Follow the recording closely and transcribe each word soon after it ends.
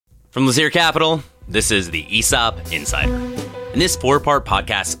From Lazier Capital, this is the Esop Insider. In this 4-part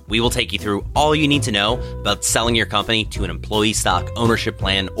podcast, we will take you through all you need to know about selling your company to an employee stock ownership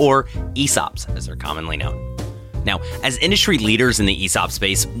plan, or ESOPs, as they're commonly known. Now, as industry leaders in the ESOP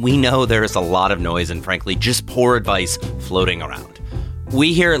space, we know there is a lot of noise and, frankly, just poor advice floating around.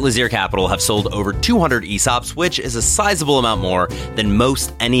 We here at Lazier Capital have sold over 200 ESOPs, which is a sizable amount more than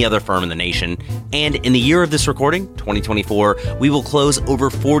most any other firm in the nation. And in the year of this recording, 2024, we will close over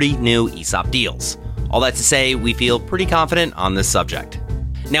 40 new ESOP deals. All that to say, we feel pretty confident on this subject.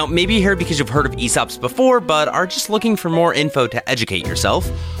 Now, maybe you're here because you've heard of ESOPs before, but are just looking for more info to educate yourself.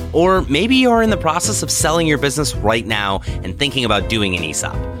 Or maybe you're in the process of selling your business right now and thinking about doing an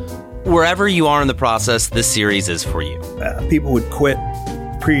ESOP. Wherever you are in the process, this series is for you. People would quit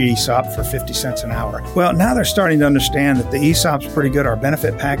pre-ESOP for 50 cents an hour. Well, now they're starting to understand that the ESOP's pretty good. Our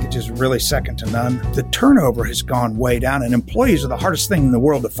benefit package is really second to none. The turnover has gone way down, and employees are the hardest thing in the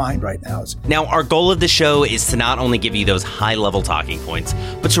world to find right now. Now, our goal of the show is to not only give you those high-level talking points,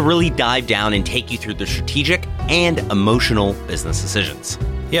 but to really dive down and take you through the strategic and emotional business decisions.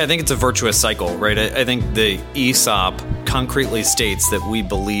 Yeah, I think it's a virtuous cycle, right? I think the ESOP concretely states that we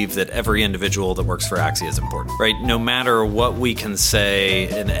believe that every individual that works for Axia is important, right? No matter what we can say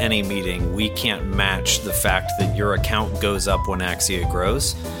in any meeting, we can't match the fact that your account goes up when Axia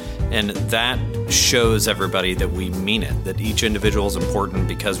grows. And that shows everybody that we mean it, that each individual is important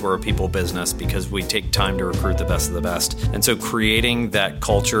because we're a people business, because we take time to recruit the best of the best. And so creating that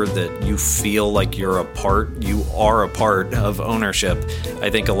culture that you feel like you are a part of ownership, I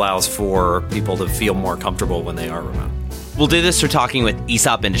think allows for people to feel more comfortable when they are remote. We'll do this through talking with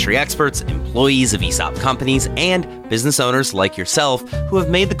ESOP industry experts, employees of ESOP companies, and business owners like yourself who have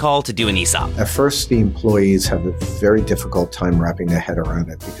made the call to do an ESOP. At first, the employees have a very difficult time wrapping their head around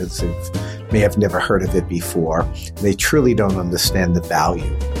it because they may have never heard of it before. They truly don't understand the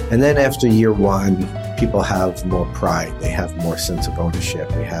value. And then after year one, people have more pride. They have more sense of ownership.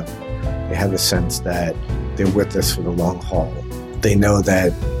 They have a sense that they're with us for the long haul. They know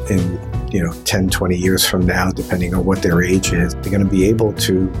that in 10, 20 years from now, depending on what their age is, they're going to be able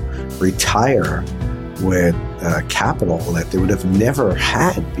to retire with capital that they would have never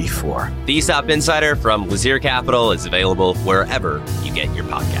had before. The ESOP Insider from Lazier Capital is available wherever you get your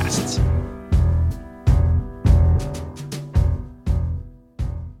podcasts.